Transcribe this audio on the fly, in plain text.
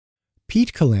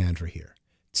Pete Calandra here.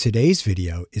 Today's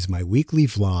video is my weekly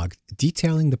vlog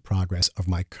detailing the progress of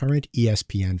my current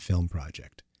ESPN film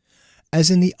project. As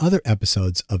in the other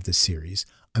episodes of this series,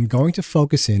 I'm going to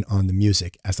focus in on the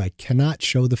music as I cannot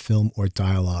show the film or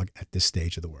dialogue at this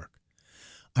stage of the work.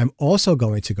 I'm also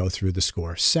going to go through the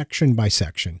score section by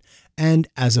section, and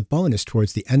as a bonus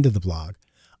towards the end of the vlog,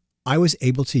 I was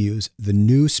able to use the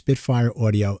new Spitfire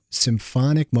Audio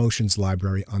Symphonic Motions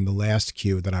library on the last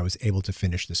cue that I was able to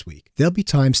finish this week. There'll be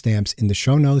timestamps in the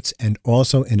show notes and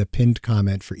also in a pinned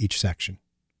comment for each section.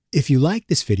 If you like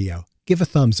this video, give a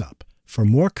thumbs up. For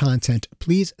more content,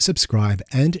 please subscribe,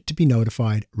 and to be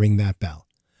notified, ring that bell.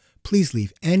 Please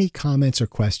leave any comments or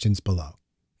questions below.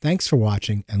 Thanks for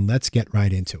watching, and let's get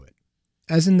right into it.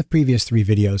 As in the previous 3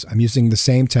 videos, I'm using the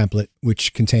same template,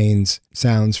 which contains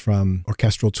sounds from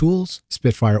Orchestral Tools,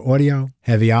 Spitfire Audio,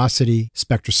 Heaviosity,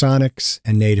 Spectrasonics,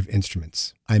 and Native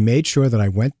Instruments. I made sure that I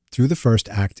went through the first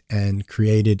act and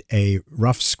created a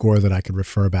rough score that I could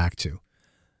refer back to.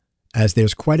 As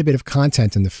there's quite a bit of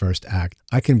content in the first act,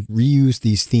 I can reuse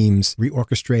these themes,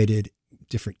 reorchestrated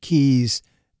different keys,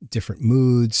 different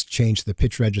moods, change the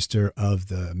pitch register of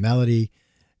the melody,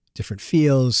 different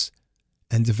feels,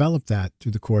 and develop that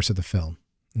through the course of the film.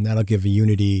 And that'll give a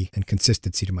unity and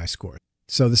consistency to my score.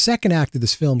 So the second act of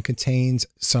this film contains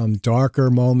some darker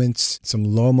moments, some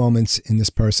low moments in this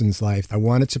person's life. I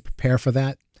wanted to prepare for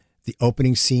that. The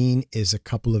opening scene is a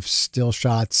couple of still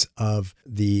shots of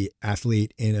the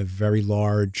athlete in a very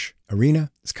large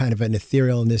arena. It's kind of an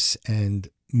etherealness and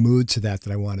mood to that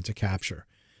I wanted to capture.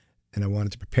 And I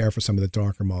wanted to prepare for some of the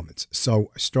darker moments.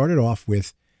 So I started off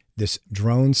with this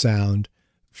drone sound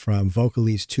from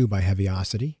Vocalese 2 by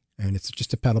Heaviosity, and it's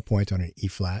just a pedal point on an E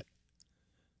flat.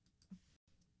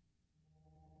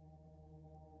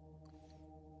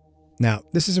 Now,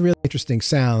 this is a really interesting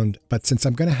sound, but since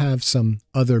I'm going to have some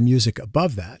other music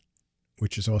above that,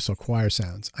 which is also choir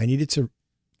sounds, I needed to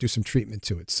do some treatment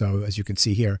to it. So as you can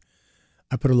see here,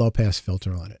 I put a low-pass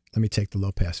filter on it. Let me take the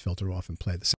low-pass filter off and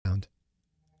play the sound.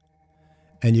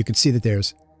 And you can see that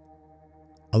there's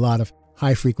a lot of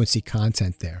high-frequency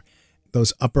content there.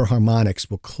 Those upper harmonics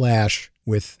will clash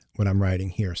with what I'm writing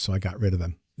here, so I got rid of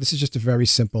them. This is just a very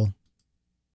simple.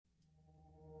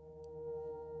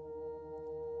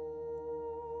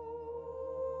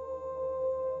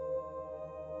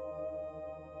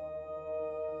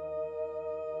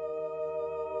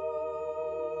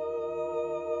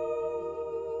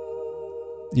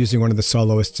 Using one of the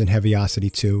soloists in Heaviosity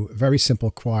 2, a very simple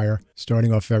choir,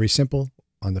 starting off very simple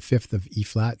on the 5th of E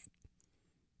flat,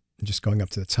 just going up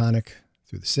to the tonic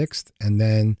through the 6th, and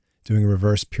then doing a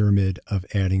reverse pyramid of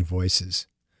adding voices.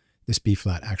 This B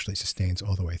flat actually sustains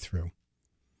all the way through.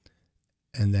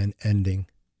 And then ending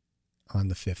on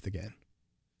the 5th again.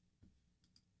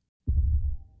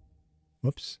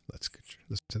 Whoops, let's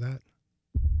listen to that.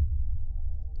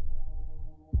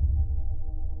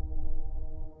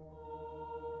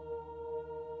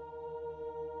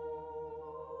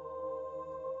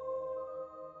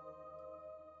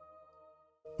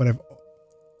 What I've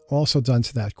also done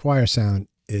to that choir sound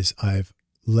is I've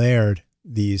layered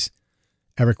these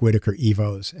Eric Whitacre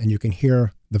Evos, and you can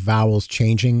hear the vowels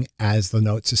changing as the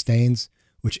note sustains,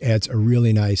 which adds a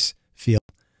really nice feel.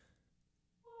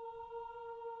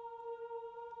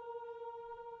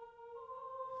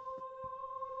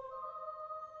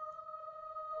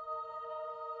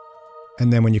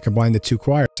 And then when you combine the 2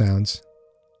 choir sounds,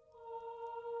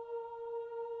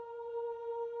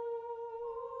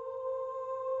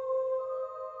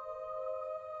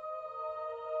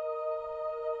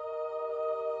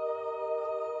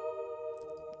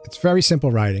 it's very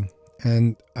simple writing,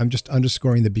 and I'm just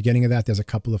underscoring the beginning of that. There's a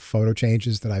couple of photo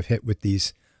changes that I've hit with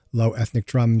these low ethnic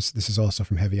drums. This is also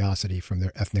from Heaviosity, from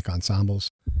their ethnic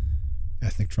ensembles,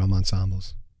 ethnic drum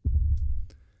ensembles.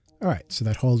 All right, so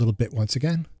that whole little bit once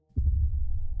again.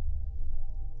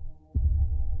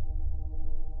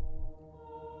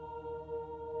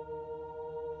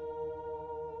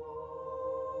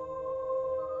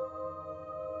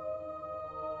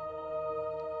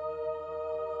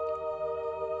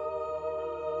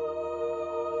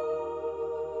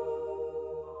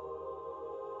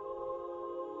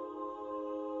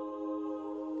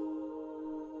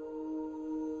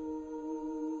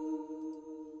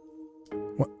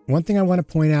 One thing I want to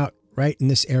point out right in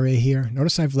this area here,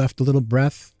 notice I've left a little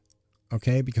breath,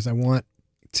 okay, because I want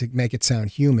to make it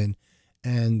sound human,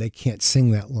 and they can't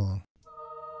sing that long.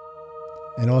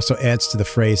 And also adds to the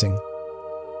phrasing.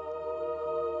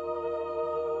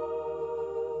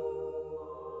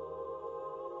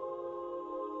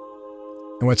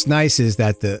 And what's nice is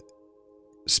that the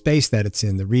space that it's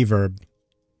in, the reverb,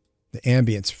 the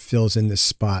ambience fills in this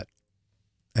spot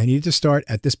I needed to start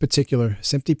at this particular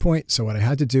sympathy point. So what I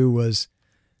had to do was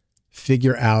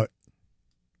figure out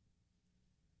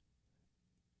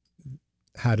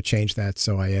how to change that.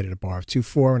 So I added a bar of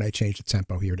 2/4 and I changed the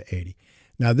tempo here to 80.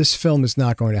 Now this film is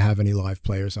not going to have any live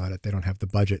players on it. They don't have the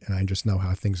budget, and I just know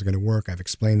how things are going to work. I've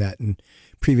explained that in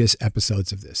previous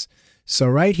episodes of this. So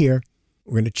right here,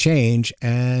 we're going to change,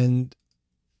 and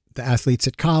the athletes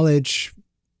at college,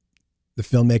 the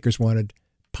filmmakers wanted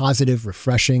positive,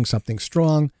 refreshing, something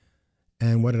strong.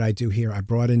 And what did I do here? I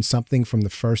brought in something from the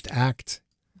first act,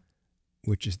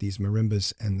 which is these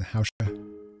marimbas and the house.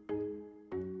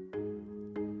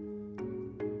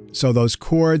 So those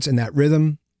chords and that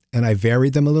rhythm, and I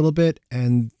varied them a little bit,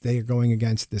 and they are going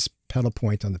against this pedal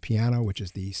point on the piano, which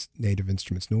is the Native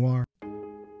Instruments Noir.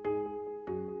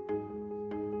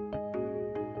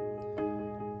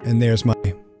 And there's my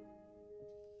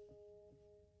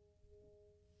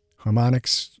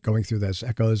harmonics going through those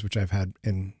echoes, which I've had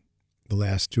in the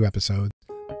last 2 episodes.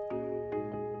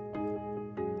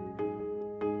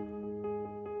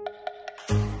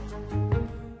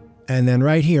 And then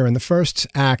right here in the first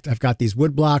act, I've got these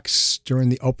wood blocks during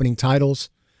the opening titles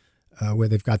where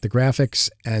they've got the graphics.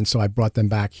 And so I brought them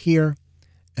back here.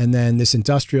 And then this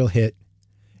industrial hit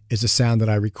is a sound that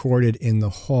I recorded in the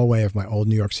hallway of my old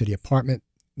New York City apartment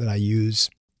that I use.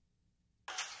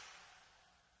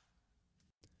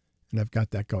 And I've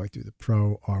got that going through the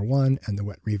Pro R1 and the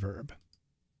wet reverb.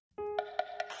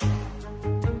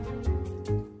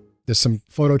 There's some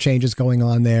photo changes going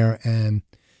on there, and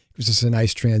it was just a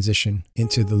nice transition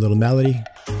into the little melody.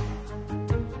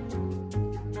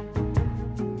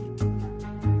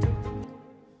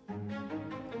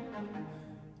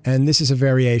 And this is a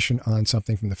variation on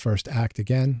something from the first act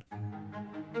again.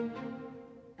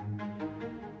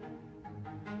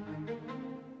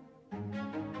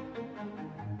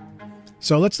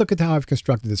 So let's look at how I've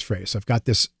constructed this phrase. So I've got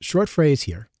this short phrase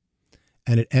here,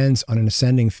 and it ends on an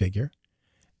ascending figure.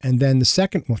 And then the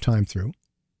second time through,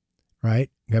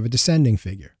 right, we have a descending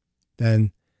figure.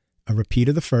 Then a repeat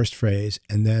of the first phrase,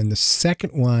 and then the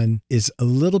second one is a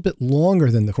little bit longer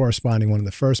than the corresponding one in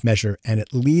the first measure, and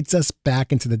it leads us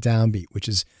back into the downbeat, which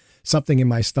is something in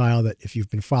my style that if you've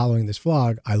been following this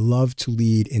vlog, I love to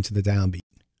lead into the downbeat.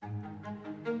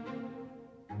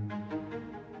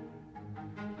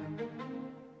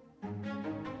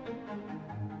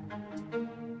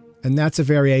 And that's a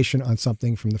variation on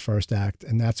something from the first act,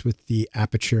 and that's with the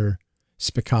Aperture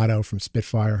Spiccato from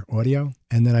Spitfire Audio.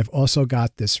 And then I've also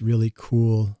got this really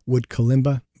cool wood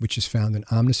kalimba, which is found in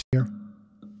Omnisphere.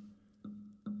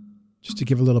 Just to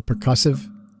give a little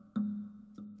percussive,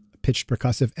 pitched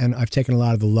percussive. And I've taken a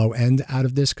lot of the low end out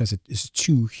of this because it is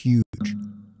too huge.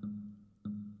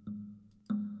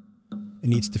 It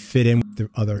needs to fit in with the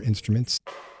other instruments.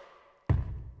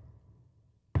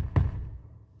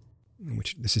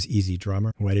 Which this is Easy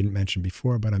Drummer, who I didn't mention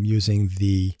before, but I'm using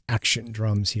the action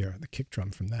drums here, the kick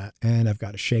drum from that. And I've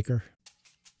got a shaker.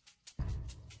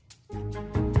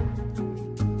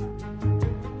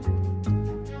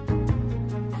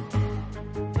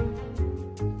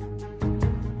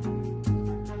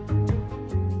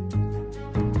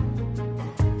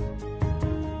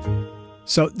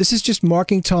 So this is just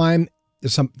marking time.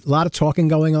 There's a lot of talking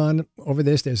going on over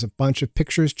this. There's a bunch of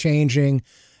pictures changing.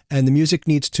 And the music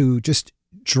needs to just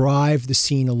drive the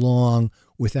scene along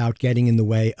without getting in the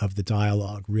way of the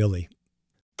dialogue, really.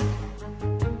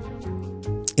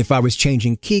 If I was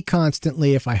changing key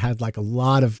constantly, if I had like a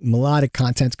lot of melodic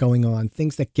content going on,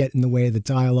 things that get in the way of the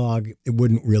dialogue, it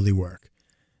wouldn't really work.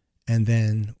 And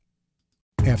then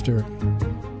after...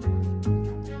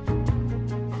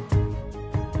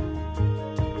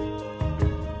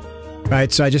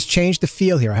 Right, so I just changed the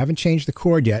feel here. I haven't changed the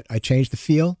chord yet. I changed the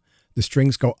feel. The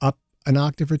strings go up an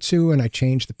octave or two, and I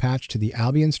change the patch to the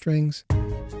Albion strings.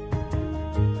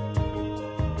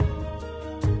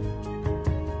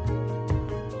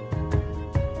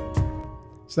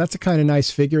 So that's a kind of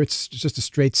nice figure. It's just a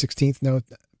straight 16th note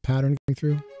pattern going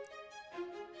through.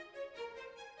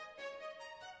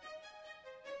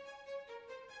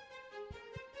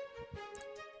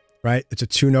 Right, it's a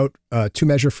two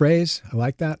measure phrase. I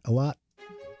like that a lot.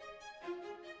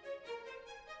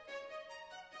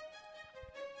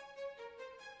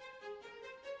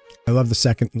 I love the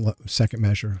second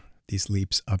measure, these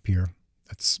leaps up here.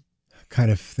 That's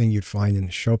kind of thing you'd find in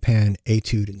Chopin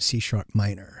Etude in C sharp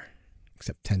minor,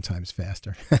 except 10 times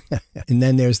faster. And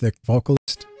then there's the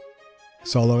vocalist,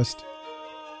 soloist.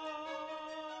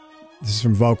 This is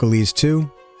from Vocalese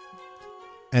 2.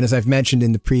 And as I've mentioned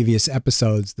in the previous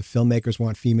episodes, the filmmakers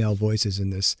want female voices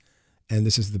in this, and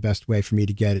this is the best way for me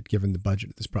to get it given the budget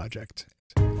of this project.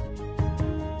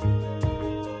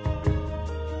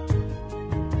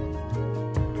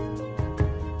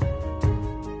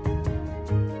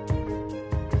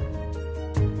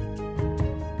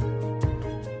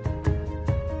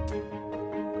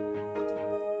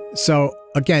 So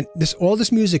again, all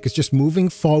this music is just moving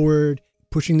forward,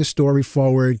 pushing the story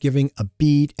forward, giving a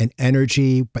beat and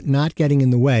energy, but not getting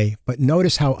in the way. But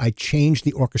notice how I changed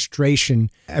the orchestration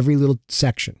every little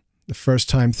section. The first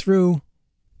time through,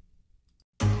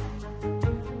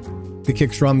 the kick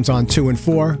drums on 2 and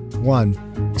 4.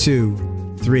 1,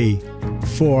 2, 3,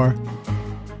 4.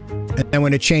 And then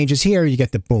when it changes here, you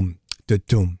get the boom,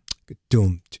 da-doom,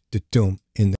 da-doom, da-doom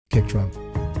in the kick drum.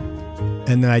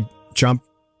 And then I jump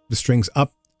the strings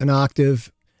up an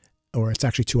octave, or it's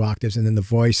actually 2 octaves, and then the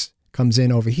voice comes in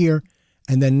over here.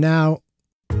 And then now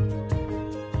the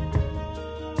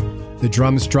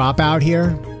drums drop out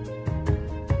here.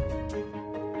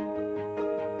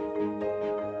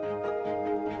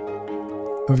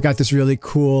 We've got this really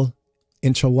cool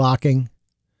interlocking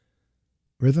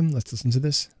rhythm. Let's listen to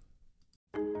this.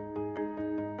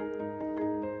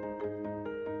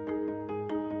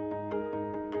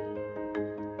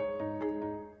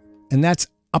 And that's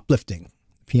uplifting.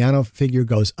 Piano figure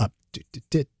goes up,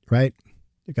 right?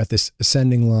 You've got this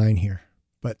ascending line here,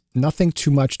 but nothing too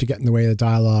much to get in the way of the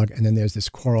dialogue. And then there's this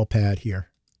choral pad here.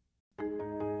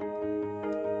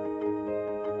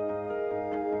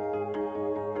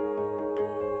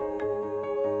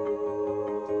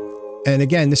 And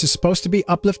again, this is supposed to be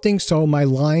uplifting, so my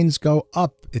lines go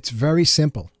up. It's very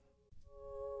simple.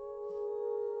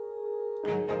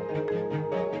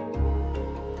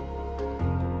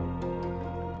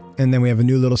 And then we have a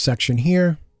new little section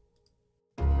here.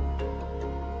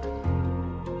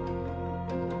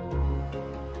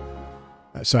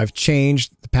 So I've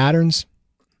changed the patterns.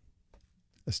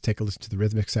 Let's take a listen to the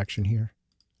rhythmic section here.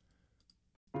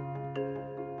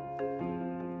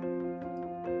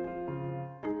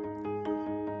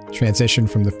 Transition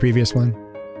from the previous one.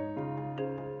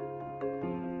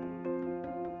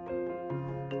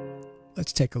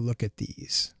 Let's take a look at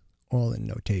these, all in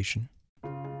notation.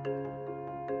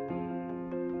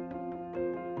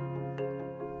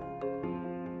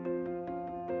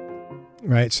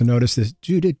 Right, so notice this,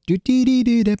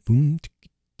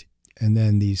 and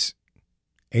then these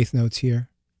eighth notes here,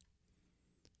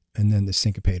 and then the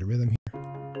syncopated rhythm here.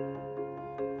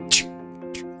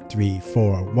 3,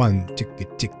 4, 1,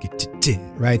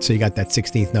 right? So you got that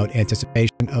 16th note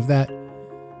anticipation of that.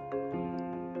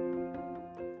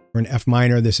 For an F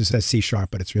minor, this is a C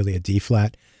sharp, but it's really a D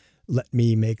flat. Let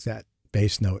me make that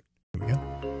bass note. Here we go.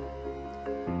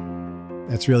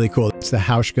 That's really cool. It's the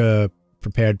Hauschka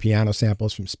prepared piano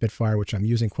samples from Spitfire, which I'm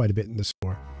using quite a bit in the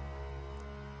score.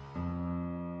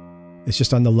 It's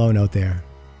just on the low note there.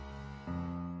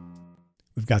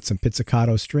 We've got some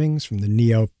pizzicato strings from the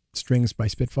Neo strings by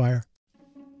Spitfire.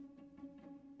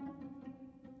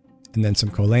 And then some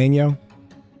Colegno.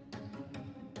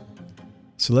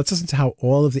 So let's listen to how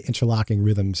all of the interlocking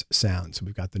rhythms sound. So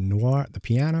we've got the noir, the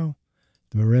piano,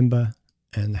 the marimba,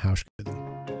 and the Hauschka rhythm.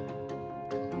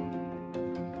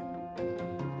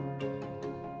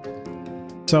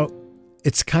 So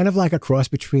it's kind of like a cross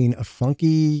between a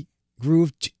funky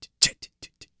groove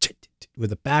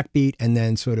with a backbeat and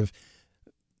then sort of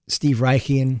Steve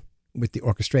Reichian with the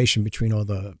orchestration between all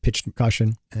the pitched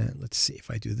percussion. And let's see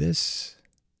if I do this,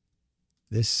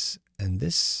 this, and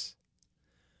this.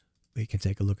 We can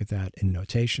take a look at that in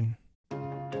notation.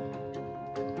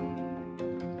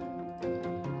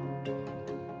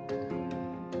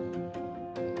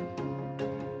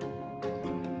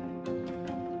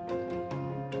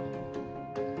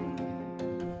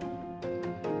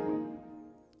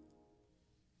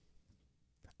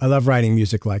 I love writing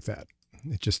music like that.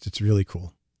 It's really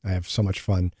cool. I have so much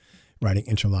fun writing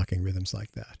interlocking rhythms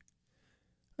like that.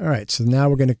 All right, so now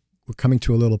we're coming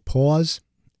to a little pause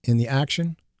in the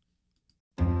action.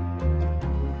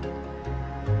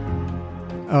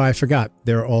 Oh, I forgot.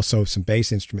 There are also some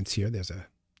bass instruments here. There's a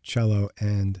cello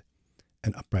and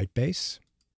an upright bass.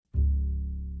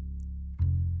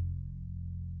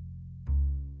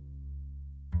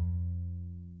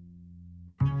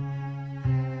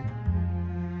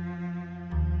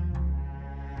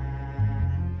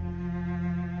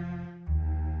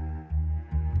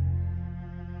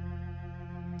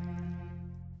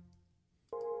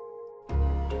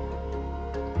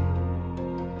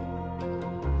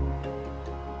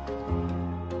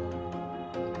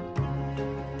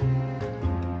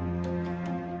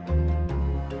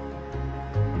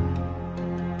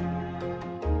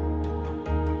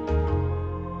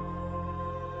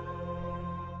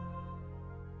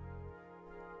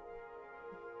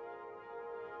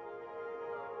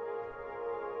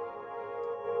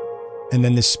 And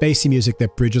then this spacey music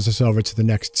that bridges us over to the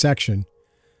next section.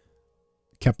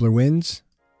 Kepler Winds.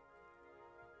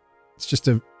 It's just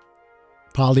a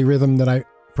polyrhythm that I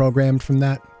programmed from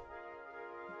that.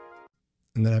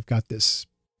 And then I've got this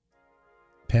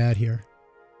pad here.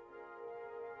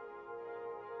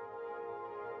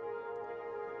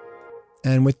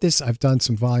 And with this, I've done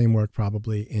some volume work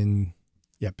probably in,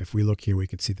 yep, if we look here, we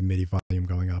can see the MIDI volume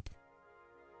going up.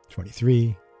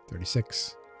 23,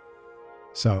 36.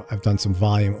 So I've done some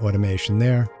volume automation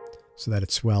there so that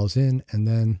it swells in. And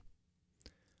then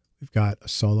we've got a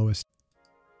soloist.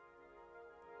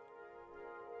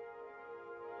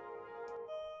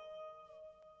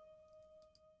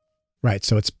 Right,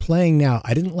 so it's playing now.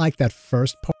 I didn't like that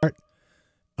first part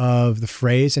of the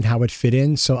phrase and how it fit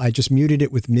in, so I just muted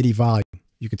it with MIDI volume.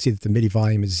 You can see that the MIDI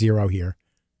volume is 0 here.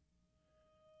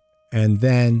 And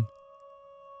then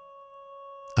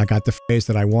I got the phrase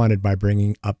that I wanted by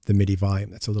bringing up the MIDI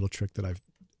volume. That's a little trick that I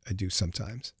do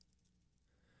sometimes.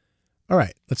 All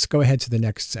right, let's go ahead to the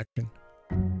next section.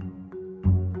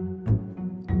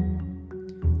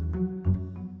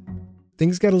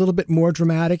 Things get a little bit more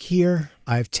dramatic here.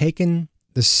 I've taken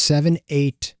the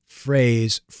 7/8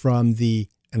 phrase from the,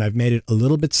 and I've made it a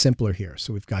little bit simpler here.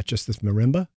 So we've got just this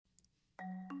marimba.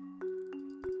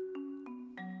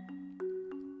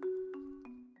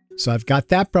 So I've got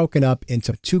that broken up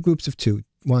into two groups of two.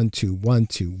 1, 2, 1,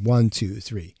 2, 1, 2,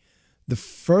 3. The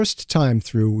first time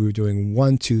through, we were doing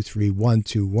 1, 2, 3, 1,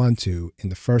 2, 1, 2 in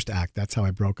the first act. That's how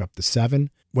I broke up the 7.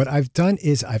 What I've done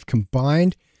is I've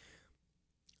combined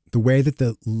the way that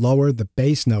the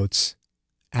bass notes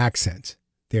accent.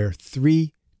 They're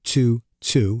 3, 2,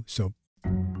 2. So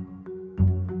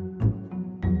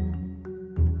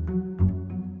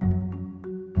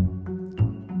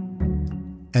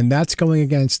and that's going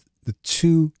against the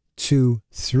 2, 2,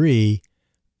 3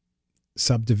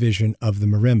 subdivision of the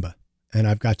marimba. And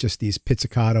I've got just these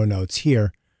pizzicato notes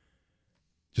here,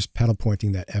 just pedal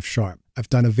pointing that F sharp. I've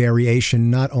done a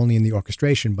variation not only in the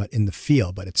orchestration, but in the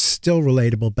feel, but it's still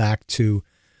relatable back to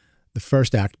the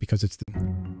first act because it's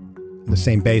the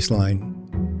same bass line.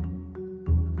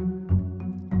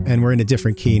 And we're in a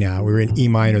different key now. We were in E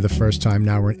minor the first time,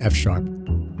 now we're in F sharp.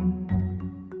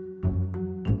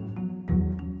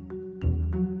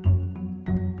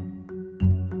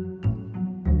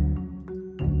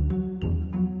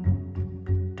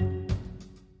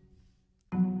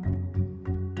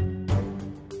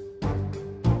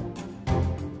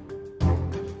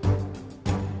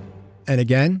 And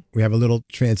again, we have a little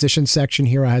transition section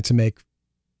here. I had to make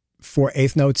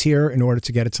 4/8 notes here in order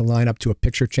to get it to line up to a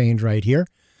picture change right here.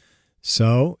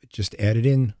 So just added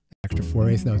in extra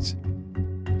 4/8 notes.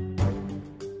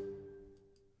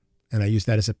 And I use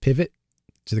that as a pivot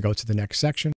to go to the next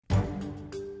section.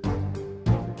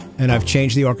 And I've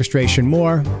changed the orchestration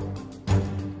more.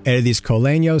 Added these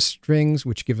coleño strings,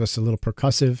 which give us a little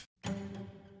percussive.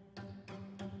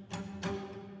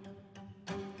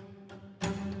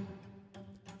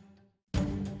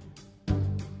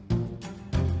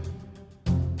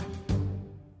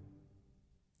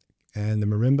 And the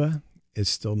marimba is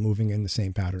still moving in the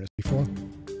same pattern as before.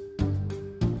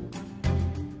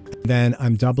 Then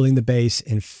I'm doubling the bass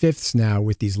in fifths now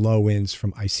with these low winds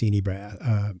from Iceni,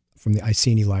 from the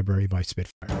Iceni library by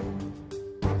Spitfire.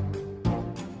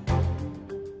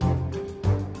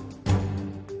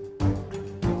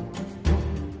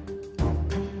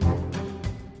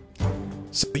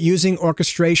 So using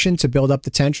orchestration to build up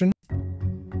the tension.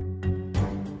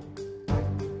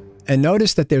 And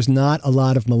notice that there's not a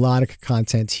lot of melodic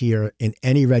content here in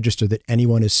any register that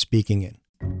anyone is speaking in.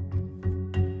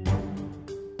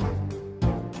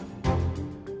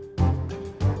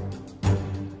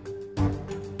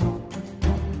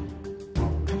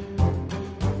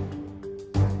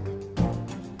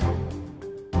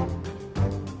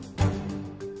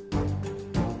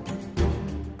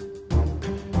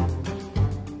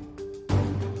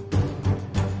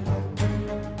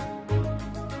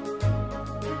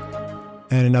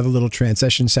 And another little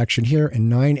transition section here in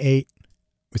 9/8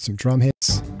 with some drum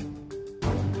hits.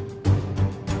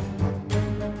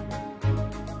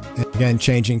 And again,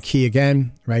 changing key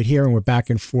again right here, and we're back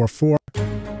in 4/4.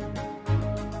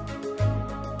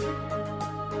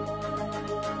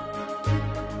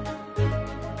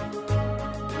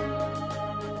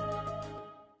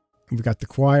 We've got the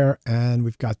choir, and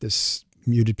we've got this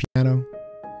muted piano.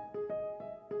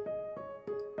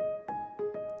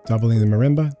 Doubling the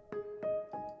marimba.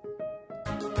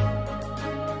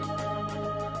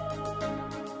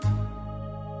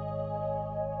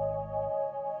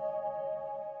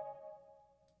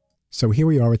 So here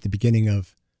we are at the beginning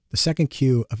of the second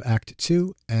cue of Act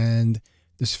 2, and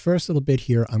this first little bit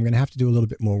here, I'm going to have to do a little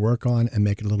bit more work on and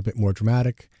make it a little bit more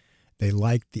dramatic. They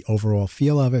like the overall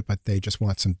feel of it, but they just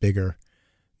want some bigger,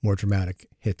 more dramatic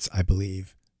hits, I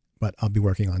believe. But I'll be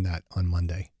working on that on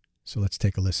Monday. So let's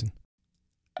take a listen.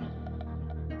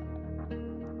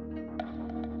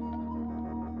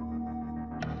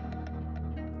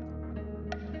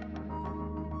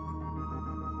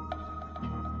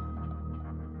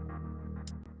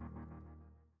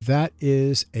 That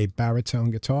is a baritone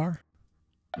guitar.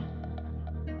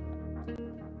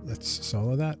 Let's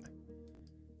solo that.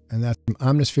 And that's some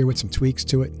Omnisphere with some tweaks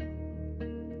to it.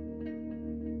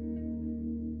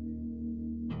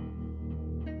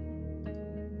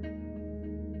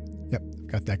 Yep,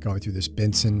 got that going through this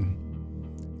Benson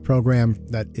program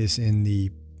that is in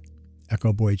the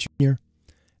Echo Boy Jr.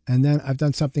 And then I've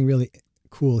done something really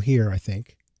cool here, I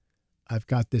think. I've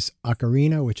got this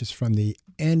ocarina, which is from the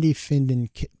Andy Finden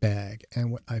kit bag. And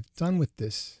what I've done with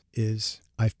this is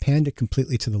I've panned it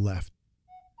completely to the left.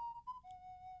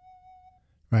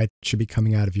 Right? It should be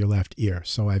coming out of your left ear.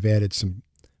 So I've added some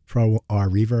Pro R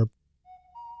reverb.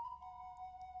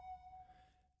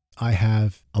 I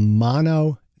have a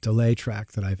mono delay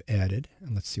track that I've added.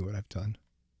 And let's see what I've done.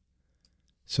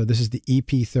 So this is the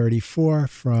EP34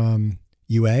 from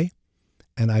UA.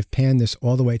 And I've panned this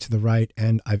all the way to the right,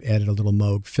 and I've added a little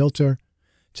Moog filter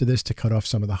to this to cut off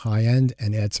some of the high end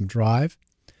and add some drive.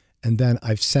 And then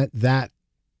I've sent that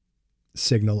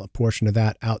signal, a portion of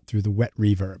that, out through the wet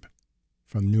reverb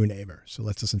from New Neighbor. So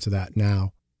let's listen to that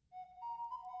now.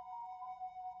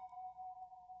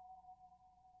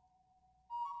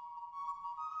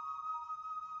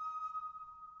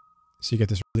 So you get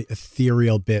this really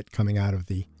ethereal bit coming out of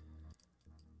the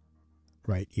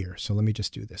right ear. So let me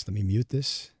just do this. Let me mute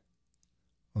this.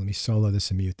 Well, let me solo this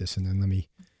and mute this, and then let me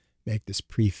make this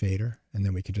pre-fader, and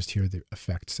then we can just hear the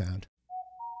effect sound.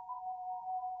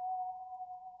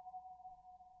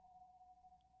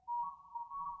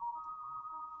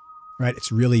 Right,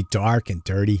 it's really dark and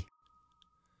dirty.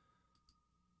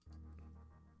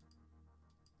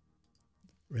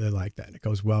 Really like that. It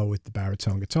goes well with the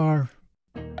baritone guitar.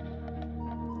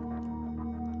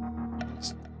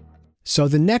 So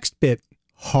the next bit,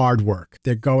 hard work.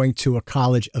 They're going to a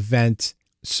college event.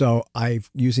 So I'm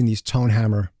using these tone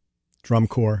hammer drum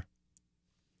corps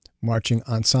marching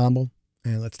ensemble.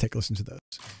 And let's take a listen to those.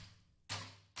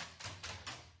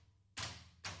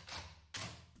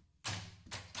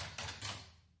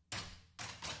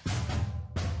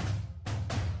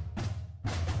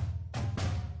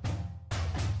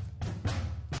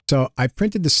 So I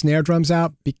printed the snare drums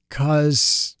out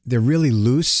because they're really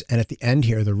loose, and at the end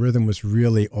here the rhythm was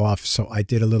really off, so I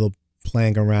did a little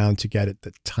playing around to get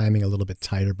the timing a little bit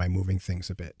tighter by moving things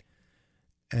a bit.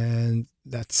 And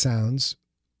that sounds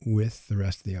with the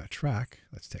rest of the track.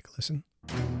 Let's take a listen.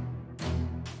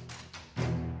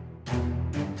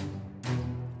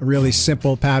 A really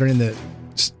simple pattern in the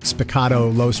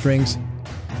spiccato low strings.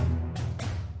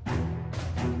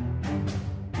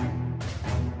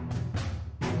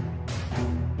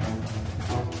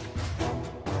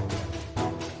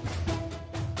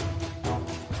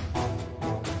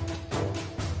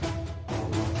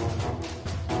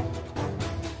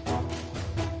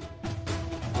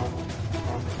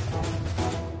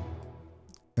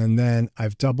 And then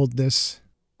I've doubled this.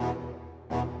 And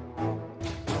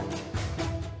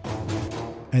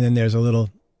then there's a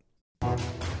little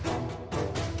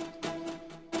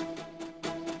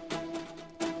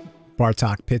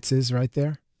Bartok Pitzes right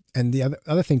there. And the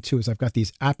other thing too is I've got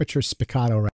these aperture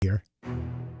spiccato right here.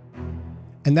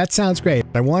 And that sounds great.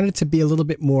 I wanted it to be a little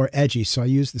bit more edgy, so I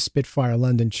used the Spitfire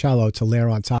London cello to layer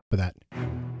on top of that.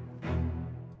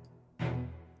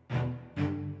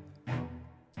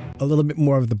 A little bit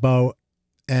more of the bow,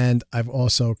 and I've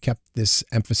also kept this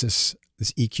emphasis,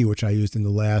 this EQ, which I used in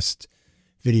the last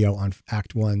video on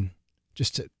Act 1,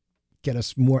 just to get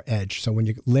us more edge. So when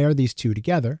you layer these two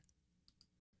together,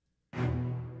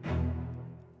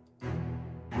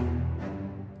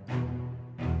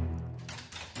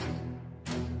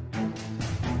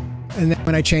 and then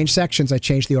when I change sections, I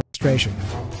change the orchestration.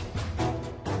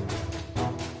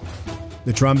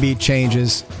 The drum beat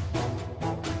changes.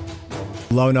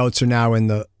 Low notes are now in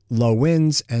the low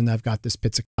winds, and I've got this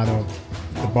pizzicato,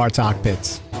 the Bartok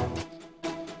Pitz,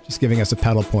 just giving us a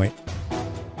pedal point.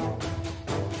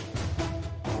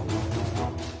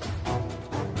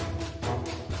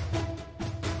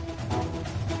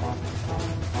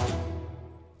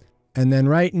 And then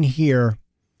right in here,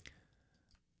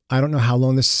 I don't know how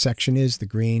long this section is, the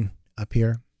green up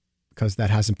here, because that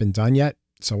hasn't been done yet.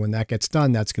 So when that gets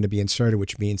done, that's going to be inserted,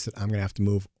 which means that I'm going to have to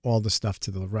move all the stuff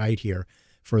to the right here,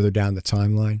 further down the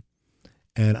timeline.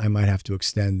 And I might have to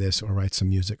extend this or write some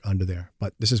music under there.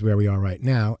 But this is where we are right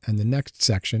now. And the next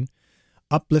section,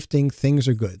 uplifting things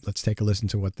are good. Let's take a listen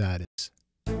to what that is.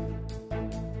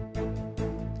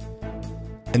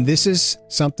 And this is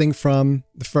something from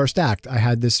the first act. I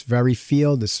had this very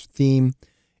feel, this theme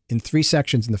in 3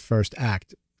 sections in the first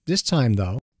act. This time,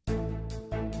 though,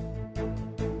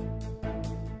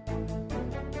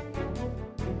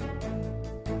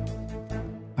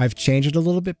 I've changed it a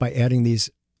little bit by adding these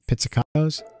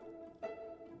pizzicatos.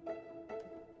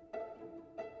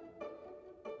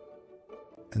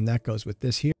 And that goes with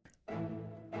this here.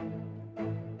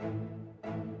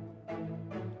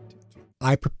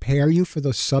 I prepare you for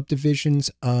those subdivisions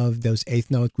of those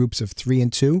eighth note groups of 3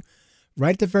 and 2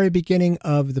 right at the very beginning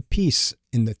of the piece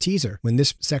in the teaser. When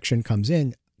this section comes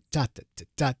in, da da da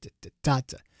da da da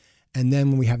da, and then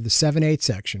when we have the 7/8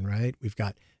 section, right, we've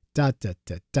got da da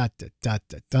da da da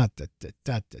da da da da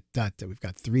da da da. We've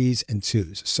got 3s and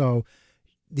 2s. So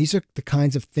these are the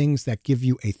kinds of things that give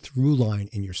you a through line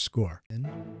in your score.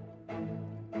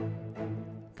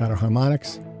 Got our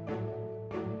harmonics.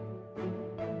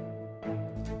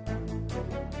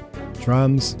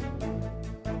 Drums.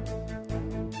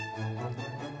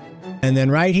 And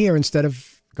then right here, instead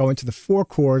of going to the 4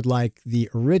 chord like the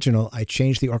original, I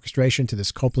changed the orchestration to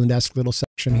this Copland-esque little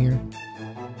section here.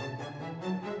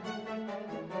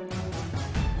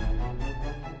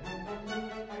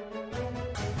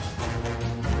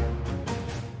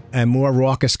 And more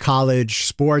raucous college,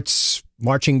 sports,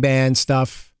 marching band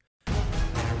stuff.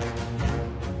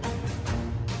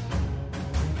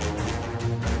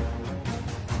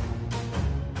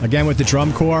 Again with the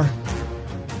drum corps.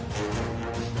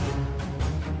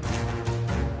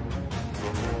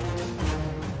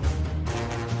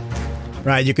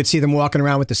 Right, you could see them walking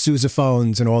around with the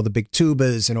sousaphones and all the big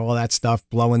tubas and all that stuff,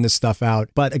 blowing this stuff out.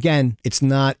 But again, it's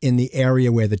not in the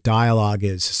area where the dialogue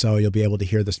is, so you'll be able to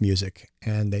hear this music.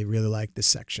 And they really like this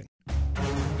section.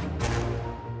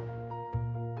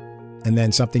 And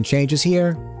then something changes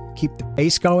here. Keep the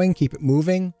bass going, keep it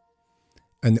moving.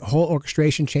 And the whole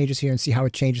orchestration changes here, and see how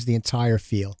it changes the entire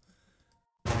feel.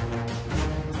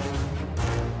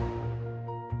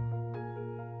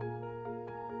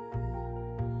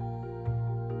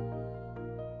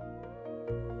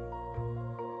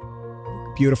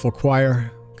 Beautiful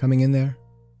choir coming in there.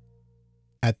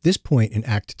 At this point in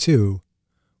Act 2,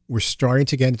 we're starting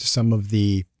to get into some of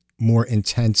the more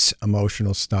intense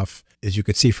emotional stuff, as you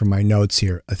could see from my notes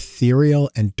here. Ethereal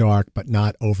and dark, but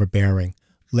not overbearing.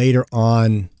 Later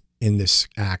on in this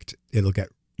act, it'll get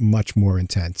much more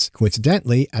intense.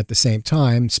 Coincidentally, at the same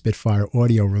time, Spitfire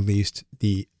Audio released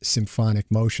the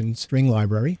Symphonic Motion string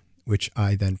library, which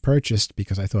I then purchased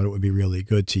because I thought it would be really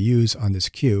good to use on this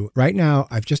cue. Right now,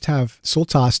 I just have sul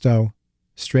tasto,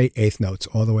 straight eighth notes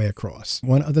all the way across.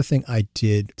 One other thing I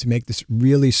did to make this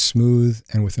really smooth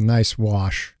and with a nice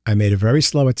wash, I made a very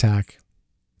slow attack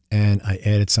and I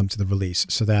added some to the release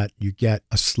so that you get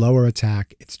a slower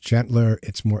attack. It's gentler,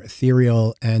 it's more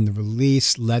ethereal, and the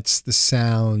release lets the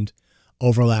sound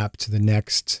overlap to the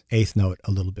next eighth note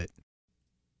a little bit.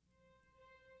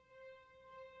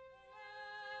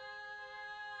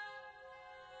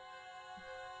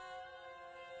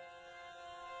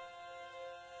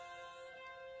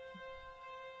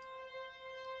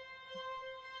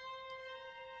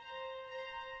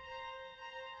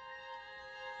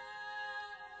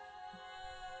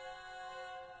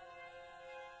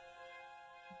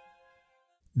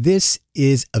 This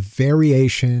is a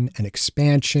variation, an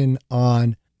expansion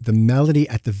on the melody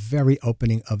at the very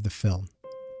opening of the film.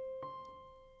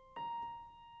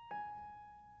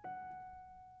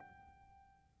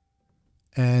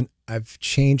 And I've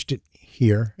changed it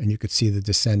here, and you could see the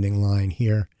descending line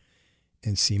here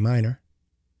in C minor.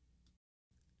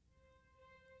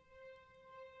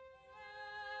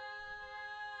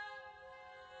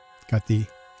 Got the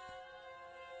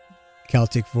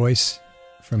Celtic voice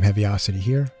from Heaviosity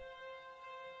here.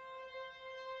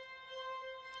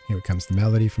 Here comes the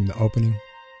melody from the opening.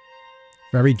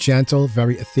 Very gentle,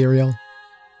 very ethereal.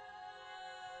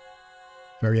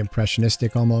 Very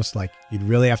impressionistic almost, like you'd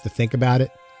really have to think about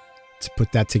it to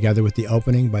put that together with the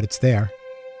opening, but it's there.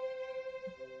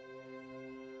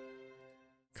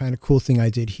 Kind of cool thing I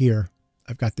did here,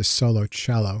 I've got this solo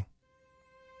cello.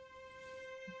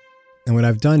 And what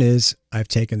I've done is I've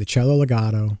taken the cello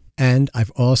legato and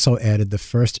I've also added the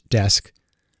first desk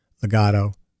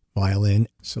legato violin.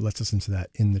 So let's listen to that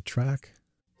in the track.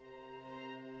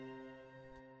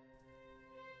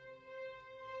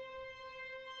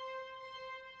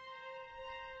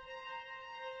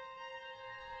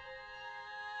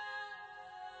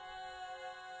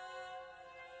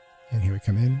 And here we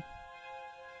come in.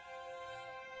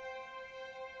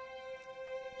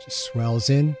 Just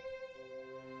swells in.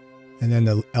 And then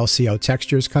the LCO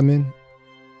textures come in.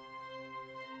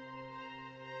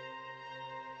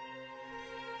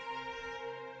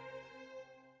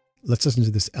 let's listen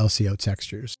to this LCO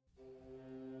textures.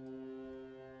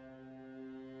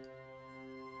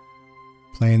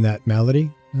 Playing that melody.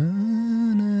 Na,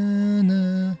 na,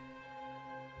 na.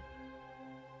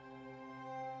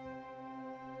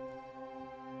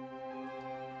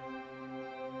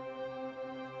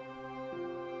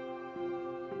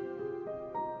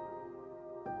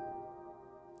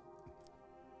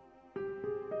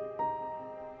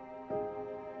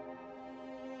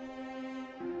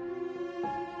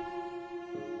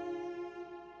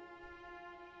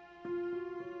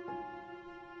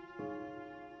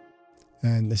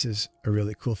 And this is a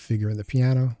really cool figure in the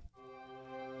piano.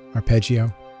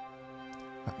 Arpeggio.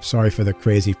 I'm sorry for the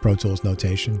crazy Pro Tools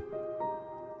notation.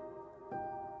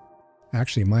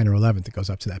 Actually, a minor 11th that goes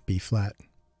up to that B flat.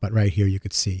 But right here you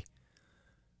could see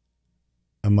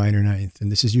a minor ninth.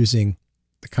 And this is using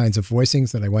the kinds of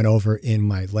voicings that I went over in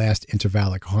my last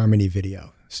intervallic harmony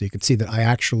video. So you can see that I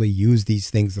actually use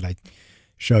these things that I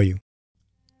show you.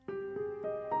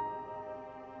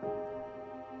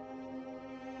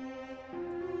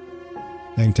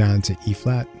 Then down to E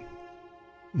flat,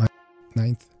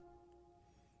 ninth,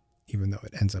 even though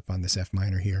it ends up on this F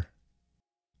minor here.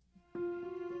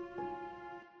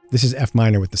 This is F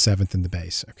minor with the 7th in the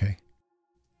bass, okay?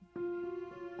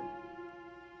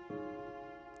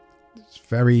 It's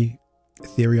very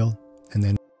ethereal, and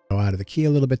then go out of the key a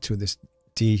little bit to this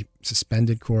D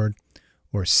suspended chord,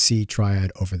 or C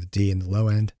triad over the D in the low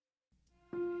end.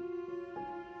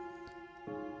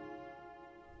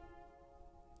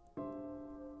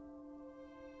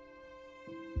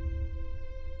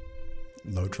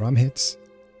 Low drum hits.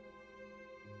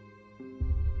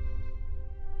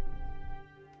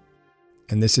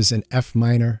 And this is an F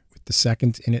minor with the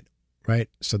 2nd in it, right?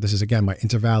 So this is, again, my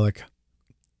intervallic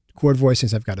chord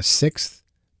voicings. I've got a 6th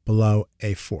below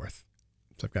a 4th.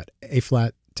 So I've got A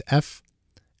flat to F,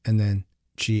 and then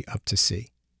G up to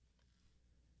C.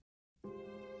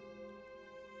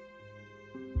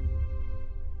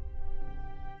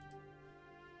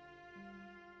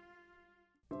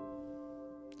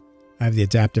 I have the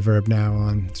adaptive verb now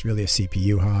on. It's really a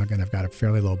CPU hog, and I've got a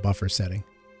fairly low buffer setting.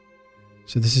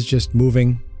 So this is just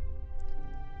moving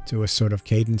to a sort of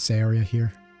cadence area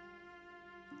here.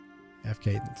 F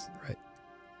cadence, right?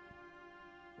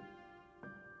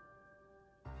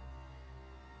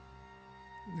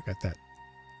 You got that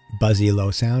buzzy low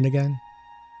sound again.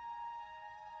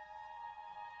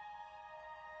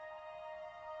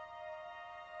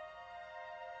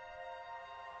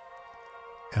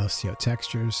 LCO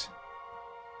textures.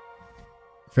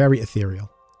 Very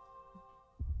ethereal.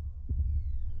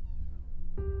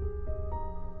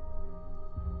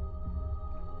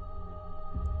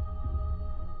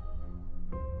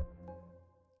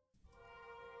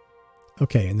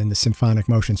 Okay, and then the symphonic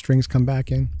motion strings come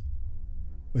back in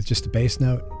with just a bass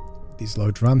note, these low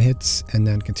drum hits, and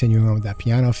then continuing on with that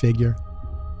piano figure.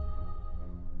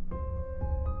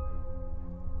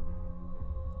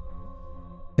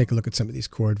 Take a look at some of these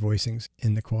chord voicings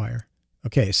in the choir.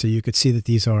 Okay, so you could see that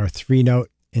these are 3-note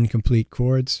incomplete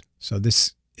chords. So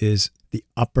this is the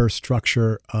upper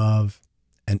structure of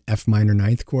an F minor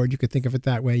 9th chord. You could think of it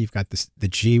that way. You've got this, the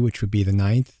G, which would be the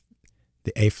 9th.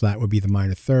 The A flat would be the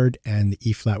minor 3rd, and the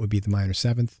E flat would be the minor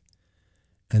 7th.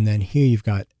 And then here you've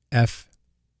got F,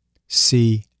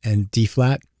 C, and D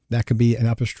flat. That could be an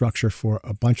upper structure for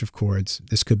a bunch of chords.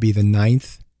 This could be the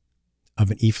 9th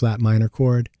of an E flat minor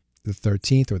chord, the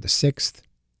 13th or the 6th,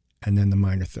 and then the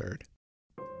minor 3rd.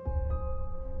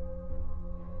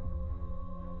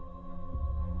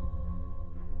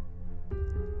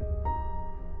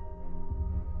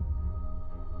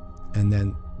 And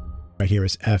then right here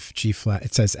is F, G flat.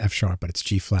 It says F sharp, but it's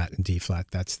G flat and D flat.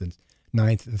 That's the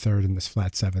 9th, the 3rd, and this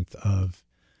flat 7th of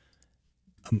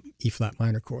E flat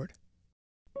minor chord.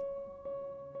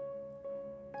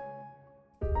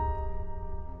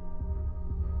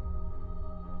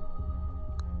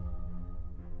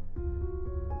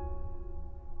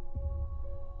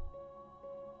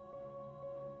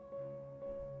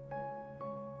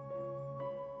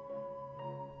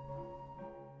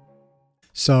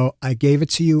 So I gave it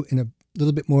to you in a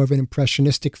little bit more of an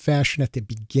impressionistic fashion at the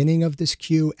beginning of this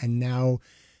cue, and now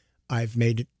I've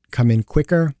made it come in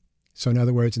quicker. So in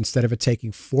other words, instead of it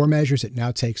taking 4 measures, it now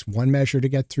takes 1 measure to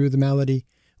get through the melody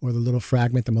or the little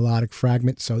fragment, the melodic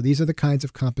fragment. So these are the kinds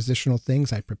of compositional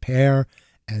things I prepare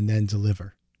and then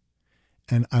deliver.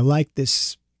 And I like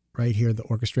this right here, the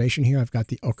orchestration here. I've got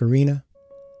the ocarina.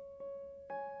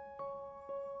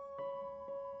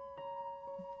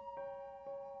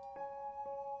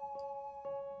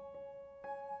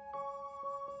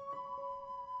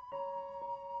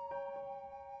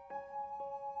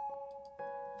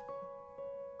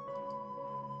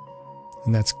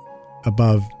 and that's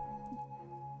above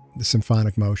the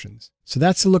symphonic motions. So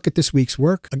that's a look at this week's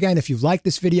work. Again, if you've liked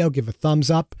this video, give a thumbs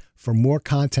up. For more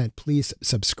content, please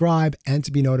subscribe, and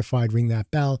to be notified, ring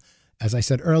that bell. As I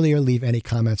said earlier, leave any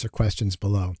comments or questions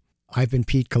below. I've been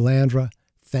Pete Calandra.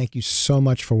 Thank you so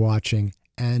much for watching,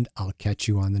 and I'll catch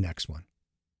you on the next one.